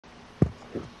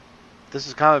This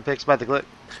is Comic Picks by the Glick.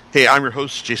 Hey, I'm your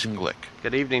host, Jason Glick.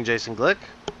 Good evening, Jason Glick.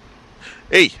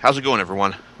 Hey, how's it going,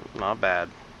 everyone? Not bad.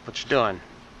 What you doing?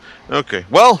 Okay,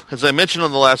 well, as I mentioned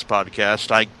on the last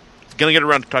podcast, I'm going to get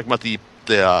around to talking about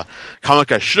the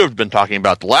comic I should have been talking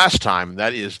about the last time.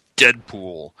 That is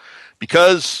Deadpool.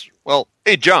 Because, well,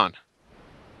 hey, John.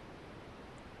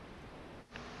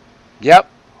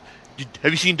 Yep.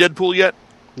 Have you seen Deadpool yet?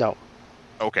 No.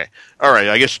 Okay. All right,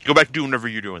 I guess go back to doing whatever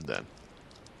you're doing then.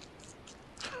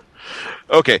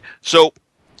 Okay, so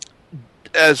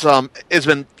as it's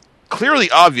been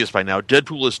clearly obvious by now,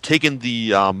 Deadpool has taken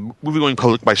the movie-going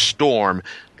public by storm,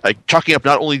 like chalking up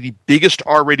not only the biggest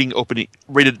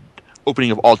R-rated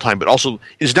opening of all time, but also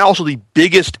is now also the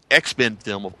biggest X-Men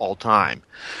film of all time.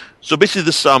 So basically,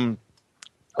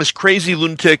 this crazy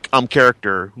lunatic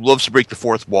character who loves to break the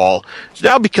fourth wall has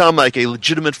now become like a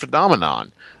legitimate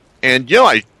phenomenon. And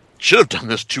I should have done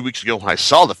this 2 weeks ago when I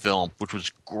saw the film, which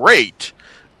was great.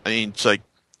 I mean, it's like,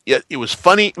 yeah, it was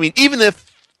funny. I mean, even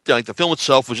if like the film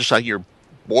itself was just like your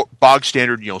bog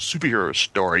standard, superhero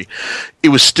story, it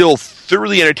was still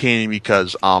thoroughly entertaining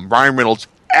because Ryan Reynolds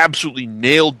absolutely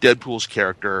nailed Deadpool's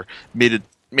character, made it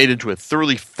into a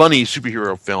thoroughly funny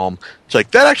superhero film. It's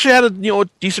like that actually had a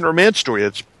decent romance story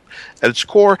at its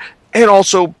core, and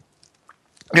also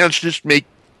managed to just make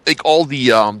all the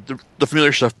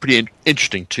familiar stuff pretty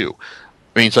interesting too.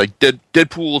 I mean, it's like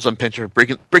Deadpool's penchant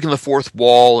for breaking the fourth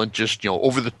wall and just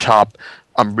over the top,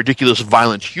 ridiculous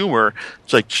violent humor.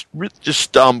 It's like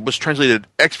just was translated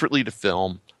expertly to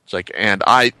film. It's like, and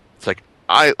I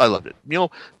loved it.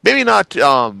 Maybe not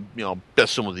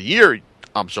best film of the year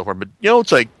so far, but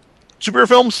it's like superhero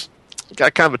films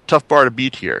got kind of a tough bar to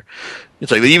beat here.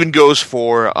 It's like it even goes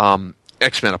for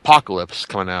X-Men Apocalypse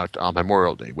coming out on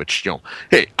Memorial Day, which,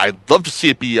 hey, I'd love to see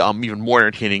it be even more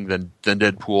entertaining than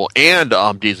Deadpool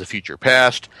and Days of Future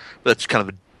Past. But that's kind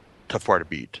of a tough part to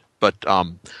beat. But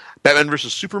Batman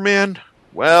vs. Superman,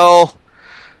 well,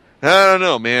 I don't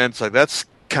know, man. It's like that's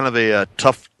kind of a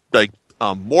tough, like,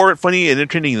 more funny and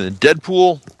entertaining than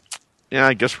Deadpool. Yeah,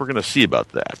 I guess we're going to see about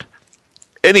that.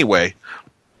 Anyway,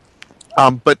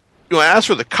 but as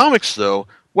for the comics, though,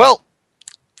 well,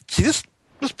 see, this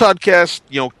podcast,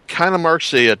 kind of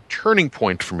marks a turning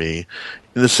point for me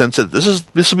in the sense that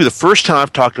this will be the first time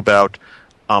I've talked about,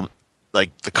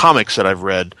 like the comics that I've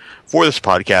read for this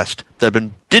podcast that have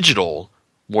been digital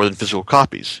more than physical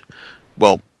copies.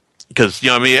 Well, because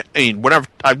I mean, whenever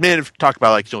I've made talk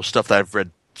about like stuff that I've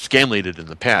read scanlated in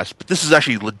the past, but this is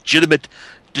actually legitimate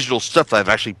digital stuff that I've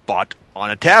actually bought on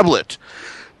a tablet.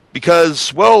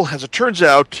 Because, well, as it turns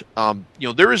out,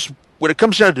 there is. When it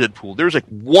comes down to Deadpool, there's like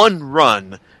one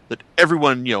run that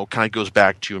everyone, kind of goes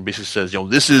back to and basically says,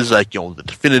 this is like, the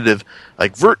definitive,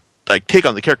 like, take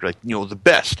on the character, like, the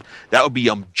best. That would be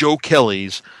Joe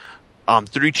Kelly's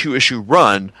 32-issue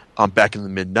run back in the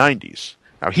mid-90s.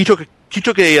 Now, he took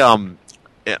a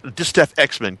Distaff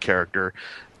X-Men character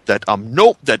that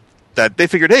that they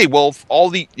figured, hey, well, if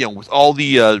all the with all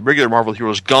the regular Marvel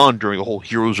heroes gone during the whole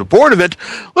Heroes Reborn event,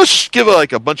 let's just give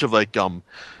a bunch of like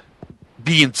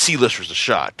B and C listers a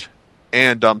shot.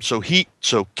 And so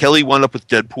Kelly wound up with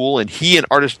Deadpool, and he and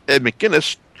artist Ed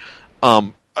McGuinness,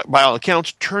 by all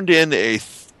accounts, turned in a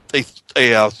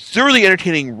thoroughly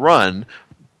entertaining run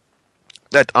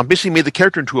that basically made the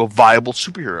character into a viable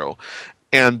superhero.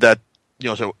 And that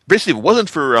so basically, if it wasn't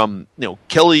for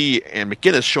Kelly and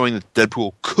McGuinness showing that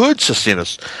Deadpool could sustain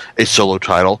a solo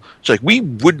title, it's like we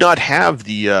would not have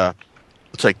the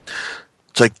it's like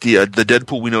the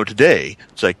Deadpool we know today.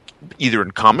 It's like either in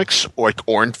comics or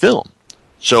in film.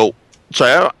 So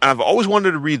I've always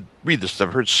wanted to read this.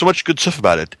 I've heard so much good stuff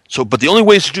about it. So, but the only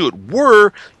ways to do it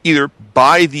were either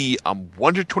buy the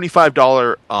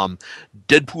 $125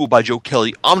 Deadpool by Joe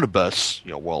Kelly omnibus,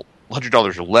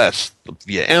 $100 or less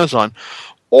via Amazon,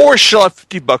 or shell out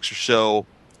 $50 or so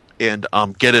and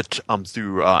get it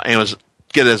through Amazon.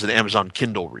 Get it as an Amazon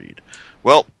Kindle read.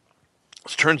 Well,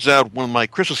 it turns out one of my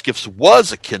Christmas gifts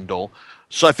was a Kindle,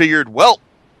 so I figured, well,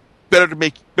 better to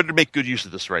make good use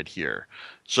of this right here.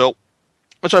 So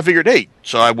I figured, hey,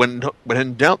 so I went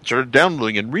and started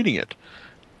downloading and reading it.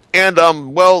 And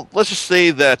well, let's just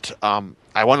say that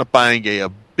I wound up buying a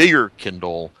bigger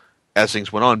Kindle as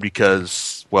things went on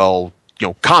because, well,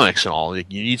 comics and all, you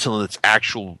need something that's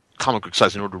actual comic book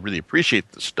size in order to really appreciate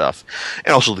this stuff.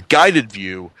 And also the guided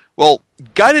view. Well,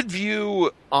 guided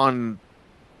view on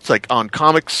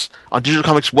comics, on digital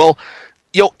comics, well,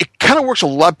 it kind of works a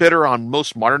lot better on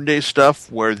most modern day stuff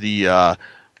where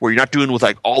where you're not doing with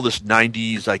like all this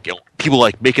 90s, like people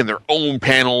like making their own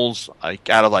panels like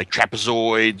out of like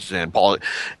trapezoids and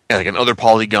other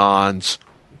polygons.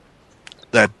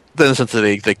 That in the sense that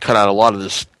they cut out a lot of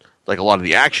this like a lot of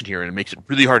the action here, and it makes it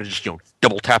really hard to just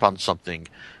double tap on something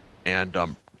and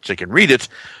so you can read it.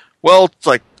 Well, it's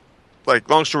like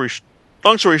long story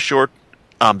short,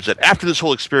 is that after this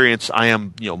whole experience, I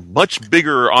am much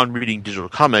bigger on reading digital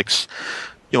comics,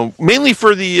 mainly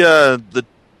for the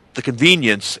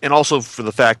convenience, and also for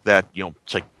the fact that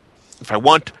it's like if I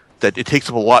want that, it takes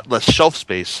up a lot less shelf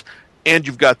space, and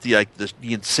you've got the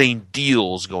insane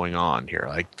deals going on here.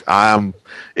 Like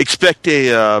expect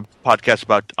a podcast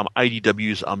about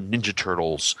IDW's Ninja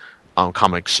Turtles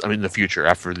comics in the future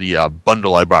after the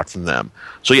bundle I bought from them.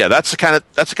 So yeah, that's the kind of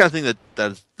thing that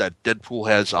Deadpool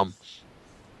has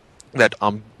that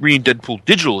reading Deadpool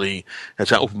digitally has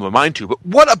kind of opened my mind to. But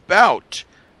what about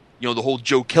the whole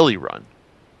Joe Kelly run?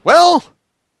 Well,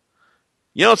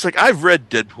 it's like I've read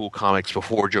Deadpool comics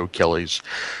before Joe Kelly's.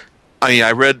 I mean,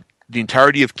 I read the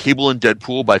entirety of Cable and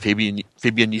Deadpool by Fabian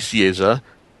Nicieza.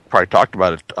 Probably talked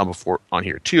about it before on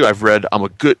here too. I've read a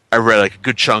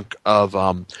good chunk of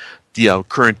the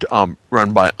current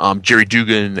run by Jerry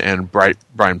Dugan and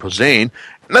Brian Posehn,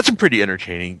 and that's been pretty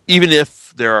entertaining. Even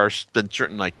if there are been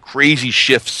certain crazy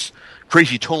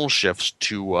tonal shifts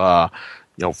to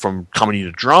from comedy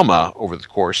to drama over the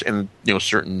course, and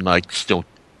certain still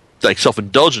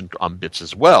self-indulgent bits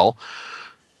as well.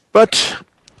 But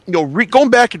going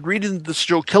back and reading this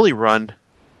Joe Kelly run,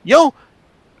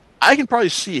 I can probably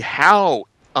see how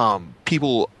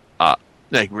people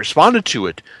responded to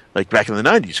it back in the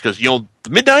 90s, because the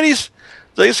mid 90s,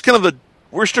 it's kind of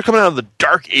we're still coming out of the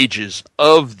dark ages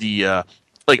of the of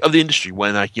the industry,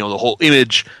 when the whole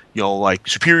image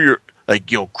superior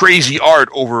crazy art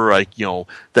over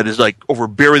that is over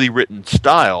barely written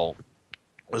style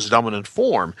was dominant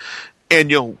form.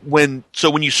 And when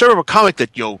you serve a comic that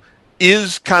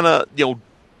is kind of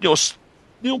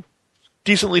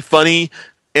decently funny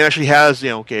and actually has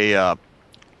a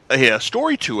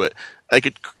story to it, like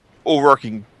an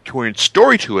overarching coherent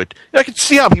story to it, I could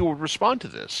see how people would respond to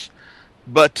this.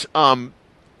 But I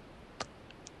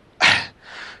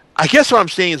guess what I'm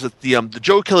saying is that the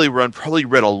Joe Kelly run probably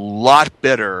read a lot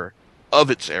better of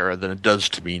its era than it does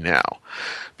to me now,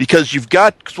 because you've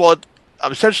got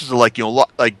essentially a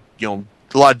lot of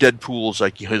Deadpool's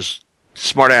his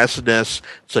smartassedness,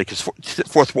 it's his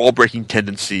fourth wall breaking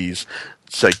tendencies,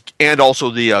 and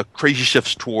also the crazy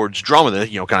shifts towards drama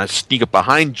that kind of sneak up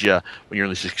behind you when you're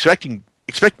least expecting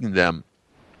them.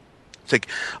 It's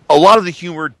a lot of the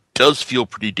humor does feel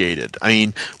pretty dated. I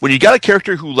mean, when you got a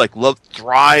character who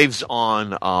thrives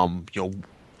on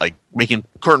making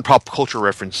current pop culture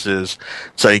references,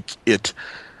 it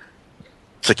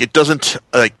doesn't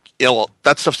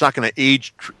that stuff's not going to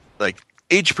age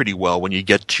pretty well when you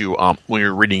get to when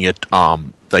you're reading it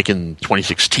in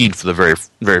 2016 for the very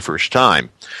very first time.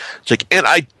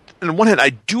 And on one hand,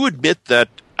 I do admit that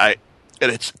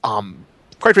it's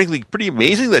quite frankly pretty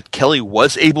amazing that Kelly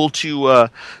was able to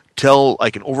tell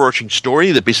an overarching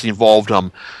story that basically involved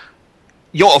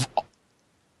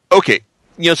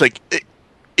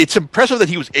it's impressive that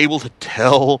he was able to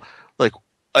tell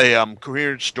a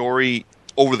coherent story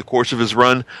over the course of his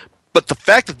run. But the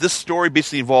fact that this story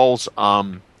basically involves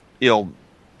interdimensional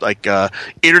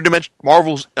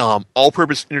Marvel's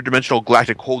all-purpose interdimensional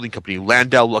galactic holding company,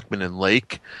 Landau, Luckman and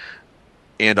Lake,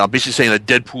 and basically saying that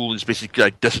Deadpool is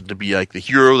basically destined to be the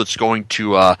hero that's going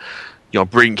to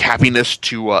bring happiness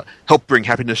to help bring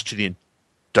happiness to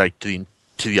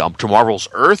to Marvel's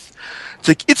Earth.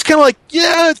 It's kind of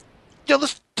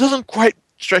this doesn't quite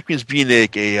strike me as being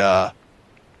the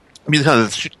kind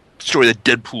of story that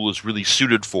Deadpool is really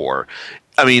suited for.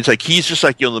 I mean, he's just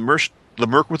the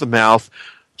merc with a mouth.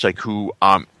 It's who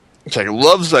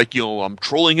loves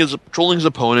trolling his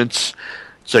opponents.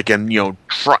 And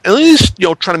at least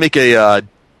trying to make a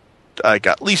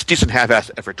at least decent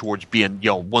half-assed effort towards being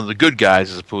one of the good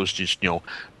guys, as opposed to just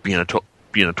being a total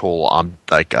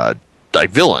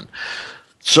villain.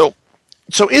 So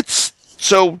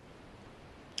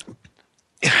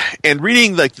and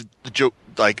reading the joke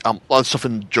a lot of stuff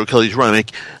in Joe Kelly's run,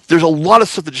 there's a lot of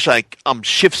stuff that just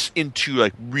shifts into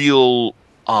real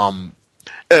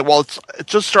it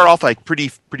just start off pretty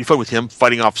fun with him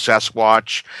fighting off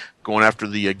Sasquatch, going after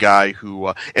the guy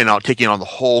who and taking on the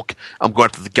Hulk. I'm going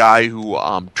after the guy who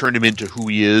turned him into who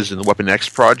he is in the Weapon X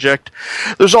project.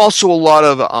 There's also a lot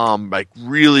of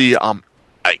really out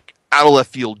of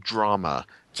left field drama.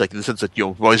 It's in the sense that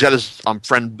he's got his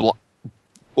friend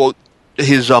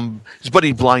his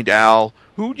buddy Blind Al,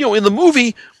 who in the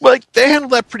movie they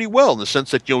handled that pretty well, in the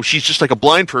sense that she's just a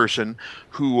blind person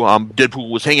who Deadpool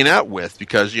was hanging out with,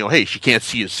 because hey, she can't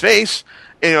see his face,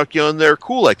 and and they're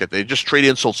cool like that. They just trade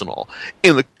insults and all.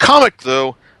 In the comic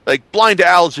though, Blind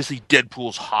Al is basically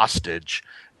Deadpool's hostage,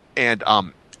 and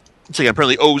it's like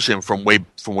apparently owes him from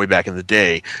way back in the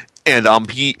day. And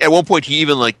he at one point he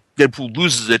even like Deadpool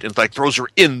loses it and like throws her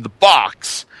in the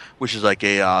box, which is like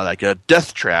a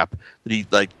death trap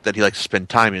that he likes to spend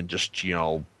time in, just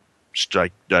just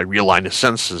like realign his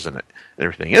senses in it and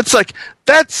everything. It's like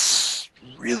that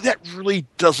really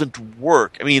doesn't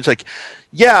work. I mean, it's like,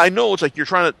 yeah, I know it's like you're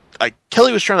trying to like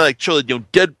Kelly was trying to like show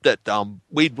that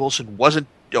Wade Wilson wasn't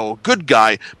a good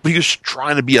guy, but he was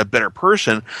trying to be a better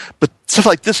person. But stuff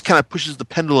like this kind of pushes the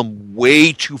pendulum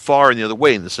way too far in the other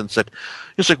way, in the sense that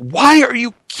it's like, why are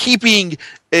you keeping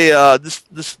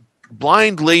this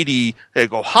blind lady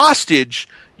go hostage,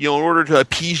 in order to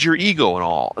appease your ego and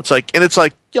all? It's like,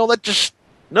 that just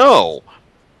no.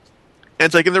 And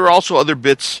it's like, and there are also other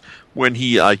bits when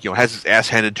he has his ass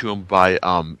handed to him by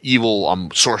evil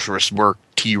sorceress Merc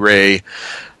T Ray.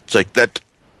 It's like that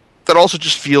also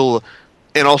just feel.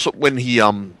 And also when he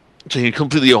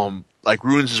completely like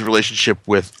ruins his relationship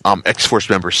with X-Force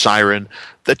member Siren,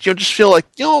 that just feel like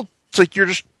it's like you're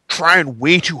just trying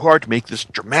way too hard to make this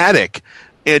dramatic.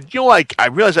 And like I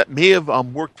realize that may have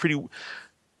worked pretty.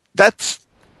 This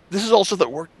is also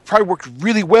that probably worked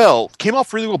really well. Came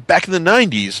off really well back in the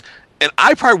 '90s, and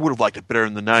I probably would have liked it better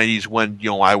in the '90s when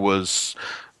I was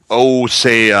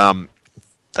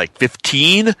like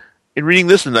 15. In reading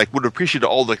this, and like would have appreciated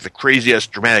all like the crazy ass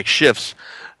dramatic shifts,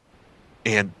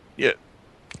 and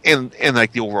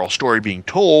like the overall story being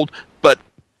told, but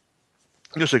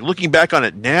just like looking back on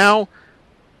it now,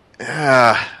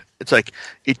 it's like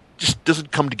it just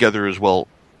doesn't come together as well.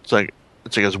 It's like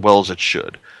as well as it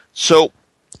should. So,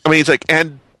 I mean, it's like,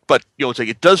 but it's like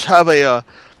it does have a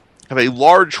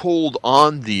large hold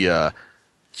on the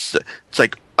it's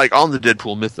like on the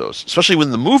Deadpool mythos, especially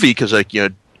when the movie, because like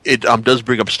it does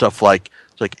bring up stuff like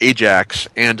Ajax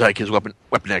and like his Weapon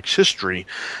X history.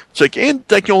 It's like, and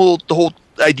like the whole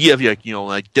idea of like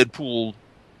Deadpool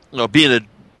being a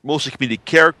mostly comedic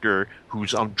character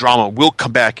whose drama will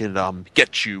come back and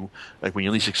get you like when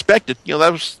you least expect it.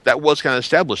 That was kind of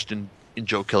established in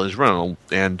Joe Kelly's run,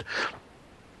 and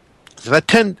so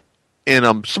that some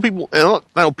people, and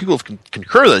I know people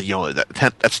concur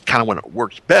that that's kind of when it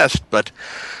works best, but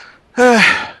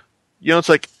it's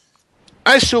like,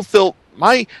 I still feel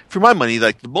for my money,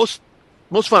 like the most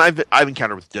fun I've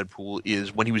encountered with Deadpool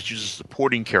is when he was used as a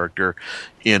supporting character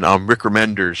in Rick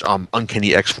Remender's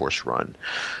Uncanny X-Force run.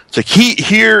 It's like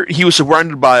he was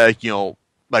surrounded by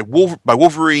by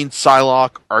Wolverine,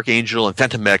 Psylocke, Archangel, and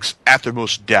Phantom X at their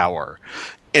most dour.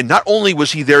 And not only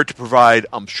was he there to provide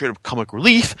straight up comic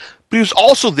relief, but he was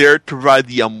also there to provide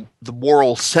the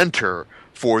moral center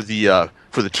for the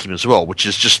team as well, which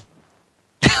is just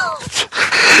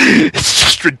it's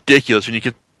just ridiculous when you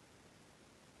can.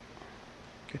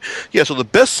 Yeah, so the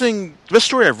best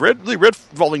story I've really read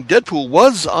involving Deadpool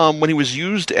was when he was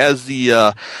used as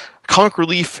the comic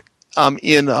relief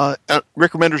in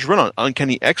Rick Remender's run on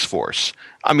Uncanny X-Force.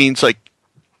 I mean, it's like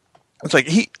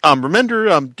he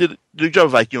Remender did a good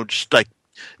job of just like,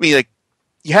 I mean, like,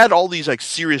 you had all these like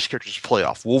serious characters to play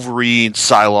off: Wolverine,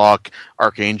 Psylocke,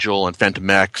 Archangel, and Phantom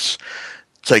X.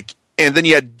 It's like. And then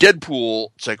you had Deadpool,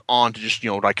 it's like on to just,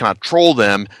 like kind of troll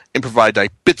them and provide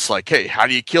like bits like, hey, how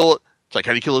do you kill it? It's like,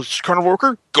 how do you kill a carnival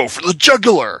worker? Go for the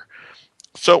jugular.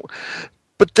 So,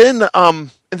 but then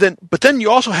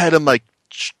you also had him like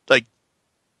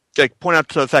point out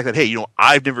to the fact that, hey,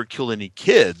 I've never killed any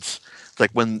kids. It's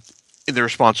like when in the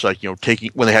response, like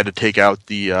when they had to take out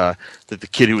the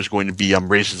kid who was going to be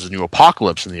raised as a new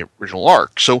Apocalypse in the original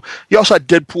arc. So you also had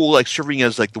Deadpool like serving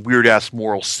as like the weird ass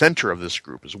moral center of this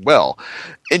group as well.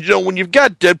 And when you've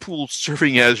got Deadpool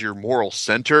serving as your moral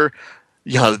center,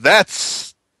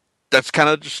 that's kind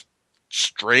of just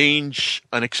strange,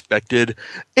 unexpected,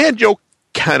 and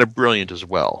kind of brilliant as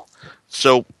well.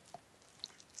 So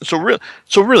really,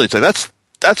 it's like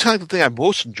that's kind of the thing I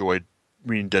most enjoyed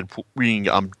reading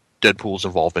Deadpool's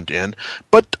involvement in.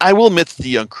 But I will admit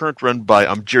the current run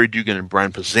by Jerry Dugan and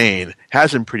Brian Posehn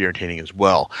has been pretty entertaining as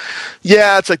well.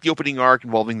 Yeah, it's like the opening arc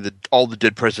involving all the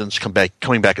dead presidents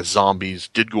coming back as zombies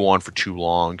did go on for too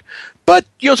long. But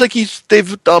it's like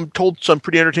they've told some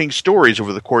pretty entertaining stories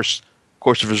over the course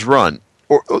of his run,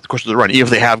 or the course of the run, even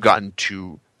if they have gotten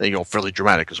to fairly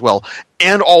dramatic as well.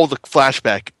 And all the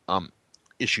flashback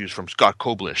issues from Scott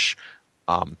Koblish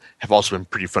have also been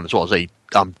pretty fun as well, as they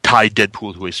tie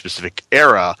Deadpool to a specific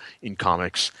era in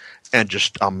comics and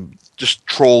just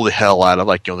troll the hell out of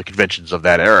the conventions of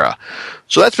that era.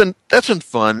 So that's been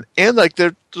fun, and like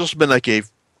there's also been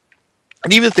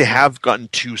and even if they have gotten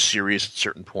too serious at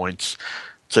certain points,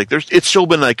 it's like it's still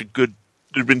been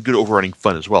there's been good overrunning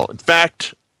fun as well. In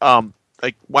fact,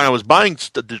 like when I was buying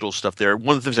digital stuff there,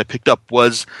 one of the things I picked up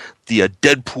was the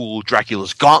Deadpool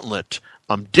Dracula's Gauntlet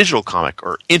digital comic,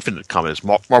 or Infinite comic, as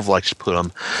Marvel likes to put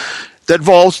them.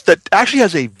 That actually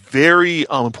has a very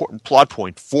important plot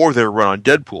point for their run on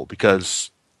Deadpool, because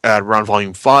at around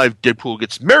Volume 5, Deadpool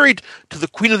gets married to the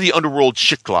Queen of the Underworld,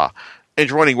 Shiklah. And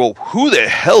you're wondering, well, who the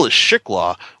hell is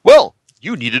Shiklah? Well,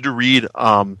 you needed to read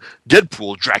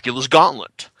Deadpool, Dracula's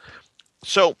Gauntlet.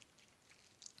 So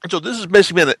this is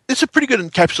basically it's a pretty good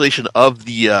encapsulation of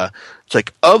the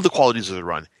of the qualities of the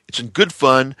run. It's in good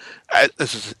fun.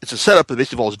 It's a setup that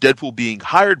basically involves Deadpool being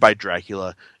hired by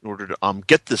Dracula in order to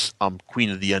get this Queen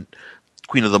of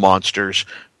the Monsters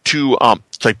to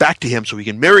back to him, so he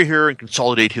can marry her and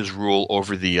consolidate his rule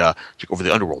over the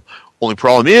underworld. Only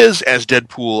problem is, as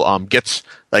Deadpool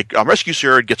rescues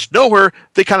her and gets to know her,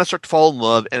 they kind of start to fall in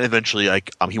love, and eventually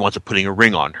he winds up putting a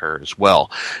ring on her as well.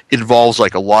 It involves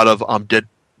a lot of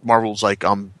Marvel's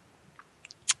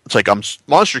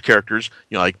monster characters,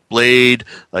 like Blade,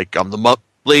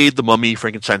 Blade, the Mummy,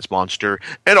 Frankenstein's monster,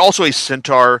 and also a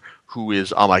centaur who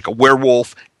is a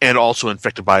werewolf and also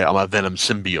infected by a venom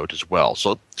symbiote as well.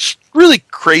 So it's really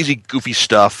crazy, goofy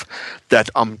stuff that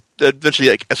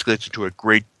eventually escalates into a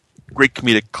great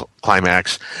comedic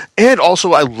climax. And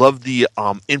also, I love the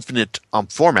infinite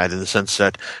format, in the sense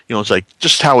that it's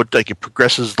just how it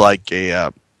progresses,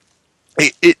 it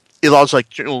allows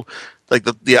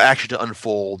the action to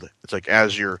unfold. It's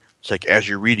as you're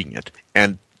reading it,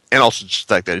 and also just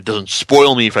that it doesn't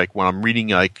spoil me if when I'm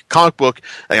reading a comic book,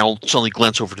 I'll suddenly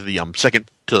glance over to the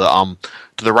to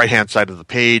the right hand side of the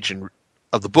page and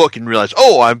of the book and realize,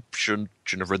 oh, I shouldn't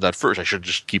have read that first. I should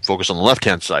just keep focused on the left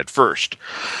hand side first.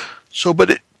 So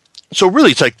really,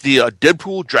 it's the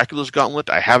Deadpool Dracula's Gauntlet.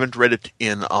 I haven't read it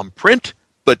in print,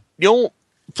 but it's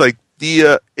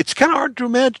it's kind of hard to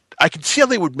imagine. I can see how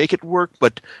they would make it work,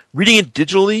 but reading it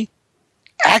digitally,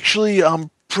 actually,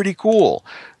 pretty cool.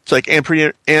 It's I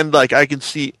can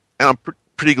see, and I'm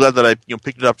pretty glad that I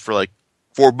picked it up for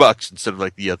 $4 instead of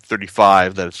the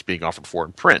 35 that it's being offered for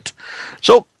in print.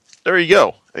 So there you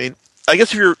go. I mean, I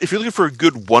guess if you're looking for a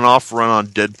good one-off run on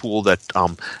Deadpool that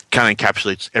kind of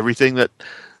encapsulates everything that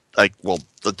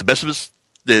the best of his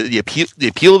the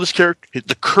appeal of his character,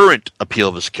 the current appeal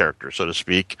of his character, so to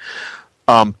speak,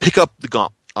 pick up the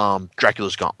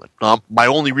Dracula's Gauntlet. My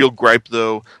only real gripe,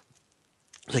 though,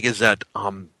 is that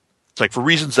for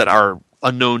reasons that are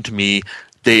unknown to me,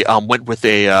 they went with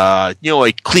a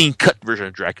clean cut version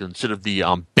of Dracula instead of the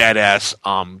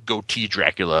badass goatee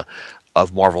Dracula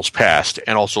of Marvel's past,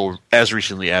 and also as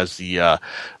recently as the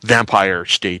Vampire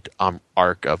State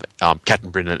arc of Captain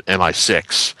Britain at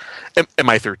MI6,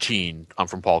 MI13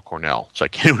 from Paul Cornell. It's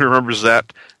anyone remembers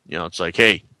that? It's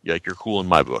hey, you're cool in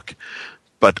my book.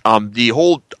 But the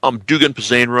whole Dugan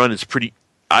Pazane run is pretty.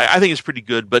 I think it's pretty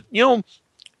good. But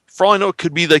for all I know, it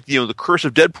could be the curse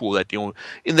of Deadpool. That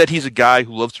in that he's a guy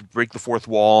who loves to break the fourth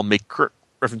wall, make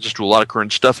references to a lot of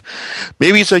current stuff.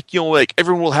 Maybe it's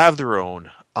everyone will have their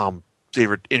own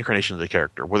favorite incarnation of the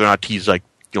character. Whether or not he's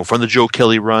from the Joe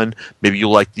Kelly run, maybe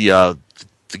you'll like the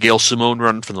Gail Simone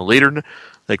run from the later,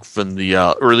 from the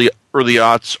early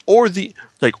aughts, or the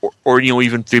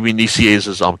even Fabian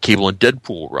Nicier's Cable and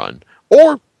Deadpool run.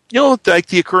 Or,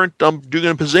 the current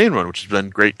Dugan and Pazane run, which has been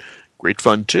great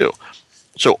fun too.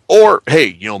 So, or,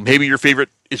 hey, maybe your favorite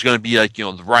is going to be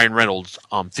the Ryan Reynolds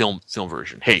film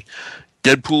version. Hey,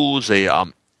 Deadpool is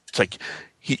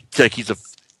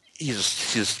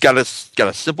he's got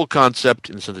a simple concept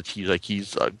in the sense that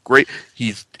he's great.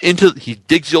 He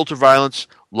digs the ultraviolence,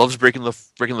 loves breaking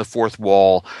the fourth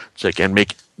wall. It's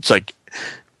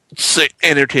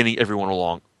entertaining everyone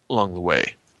along the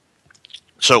way.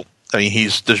 So, I mean,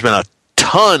 there's been a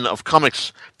ton of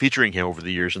comics featuring him over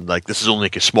the years, and this is only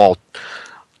a small,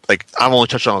 I've only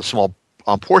touched on a small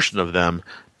portion of them,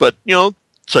 but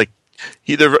it's a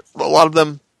lot of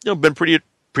them been pretty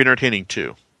entertaining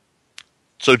too.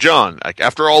 So, John,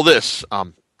 after all this,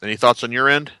 any thoughts on your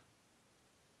end?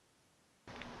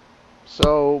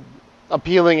 So,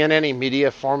 appealing in any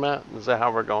media format? Is that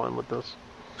how we're going with this?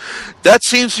 That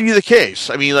seems to be the case.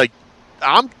 I mean,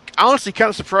 I'm honestly kind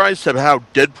of surprised at how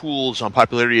Deadpool's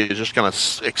popularity has just kind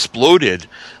of exploded,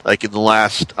 in the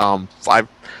last 5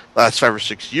 or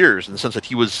 6 years, in the sense that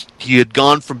he had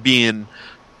gone from being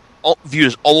viewed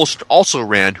as almost also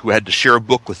Rand, who had to share a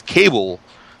book with Cable,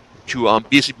 to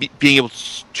basically being able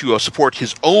to support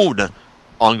his own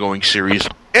ongoing series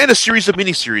and a series of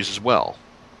miniseries as well.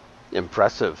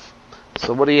 Impressive.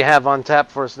 So what do you have on tap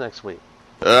for us next week?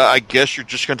 I guess you're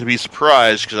just going to be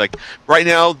surprised, because right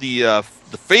now the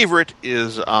favorite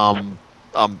is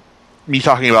me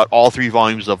talking about all 3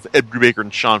 volumes of Ed Brubaker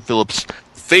and Sean Phillips'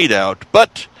 Fade Out,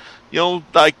 but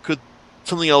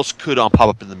something else could pop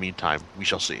up in the meantime. We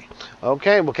shall see.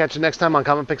 Okay, we'll catch you next time on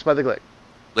Comic Picks by the Glick.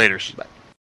 Laters. Bye.